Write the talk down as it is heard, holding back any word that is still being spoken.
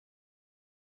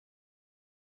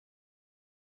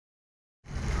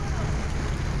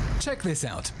Check this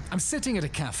out. I'm sitting at a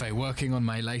cafe working on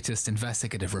my latest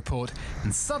investigative report,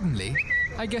 and suddenly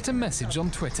I get a message on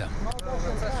Twitter.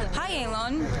 Hi,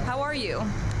 Elon. How are you?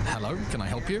 Hello, can I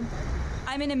help you?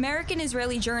 I'm an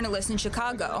American-Israeli journalist in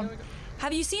Chicago.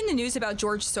 Have you seen the news about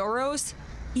George Soros?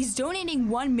 He's donating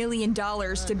 $1 million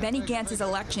to Benny Gantz's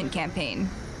election campaign.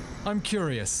 I'm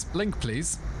curious. Link,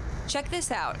 please. Check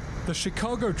this out. The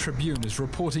Chicago Tribune is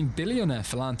reporting billionaire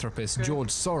philanthropist George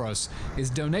Soros is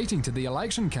donating to the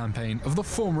election campaign of the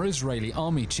former Israeli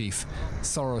army chief.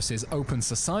 Soros's Open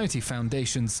Society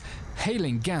Foundation's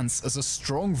hailing Gantz as a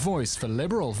strong voice for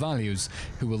liberal values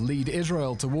who will lead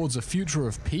Israel towards a future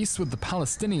of peace with the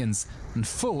Palestinians and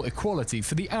full equality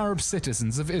for the Arab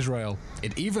citizens of Israel.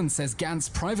 It even says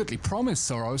Gantz privately promised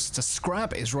Soros to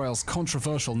scrap Israel's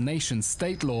controversial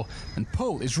nation-state law and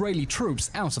pull Israeli troops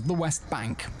out of the West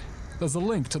Bank. There's a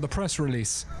link to the press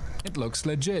release. It looks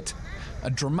legit. A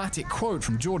dramatic quote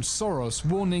from George Soros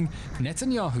warning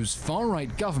Netanyahu's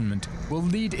far-right government will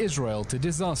lead Israel to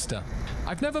disaster.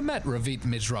 I've never met Ravit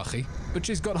Mizrahi, but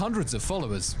she's got hundreds of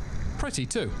followers. Pretty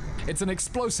too. It's an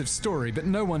explosive story, but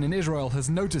no one in Israel has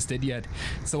noticed it yet,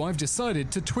 so I've decided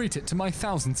to tweet it to my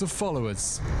thousands of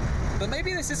followers. But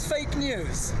maybe this is fake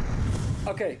news.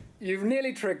 Okay, you've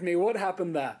nearly tricked me. What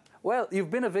happened there? Well, you've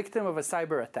been a victim of a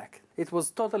cyber attack. It was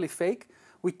totally fake.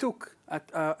 We took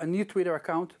a new Twitter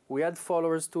account, we add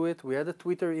followers to it, we add a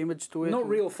Twitter image to it. Not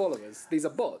real followers, these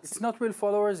are bots. It's not real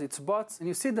followers, it's bots. And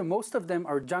you see that most of them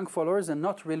are junk followers and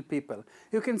not real people.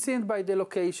 You can see it by the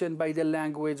location, by the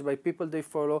language, by people they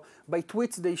follow, by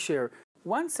tweets they share.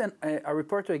 Once a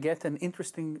reporter gets an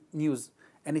interesting news,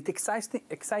 and it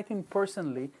excites him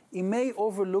personally, he may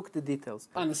overlook the details.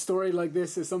 And a story like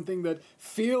this is something that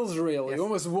feels real. Yes. You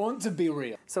almost want to be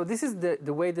real. So this is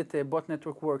the way that the bot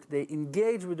network works. They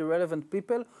engage with the relevant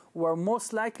people who are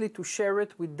most likely to share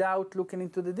it without looking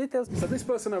into the details. So this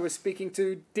person I was speaking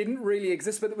to didn't really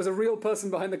exist, but there was a real person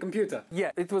behind the computer.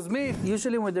 Yeah, it was me.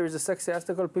 Usually when there is a sexy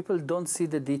article, people don't see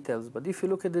the details. But if you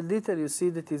look at the detail, you see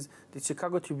that it's the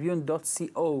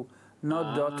chicagotribune.co.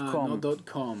 Not .com. Not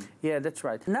 .com. Yeah, that's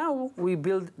right. Now we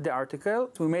build the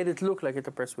article. We made it look like it's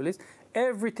a press release.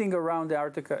 Everything around the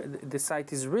article, the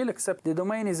site is real, except the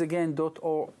domain is again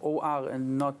 .or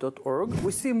and not .org.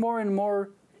 We see more and more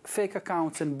fake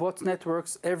accounts and bot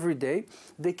networks every day.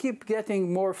 They keep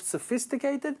getting more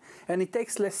sophisticated, and it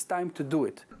takes less time to do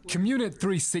it. Communit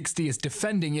 360 is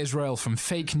defending Israel from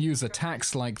fake news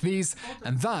attacks like these,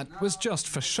 and that was just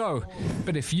for show.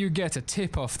 But if you get a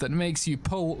tip-off that makes you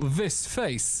pull this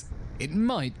face, it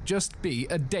might just be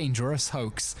a dangerous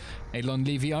hoax. Elon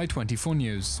Levy, I24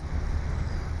 News.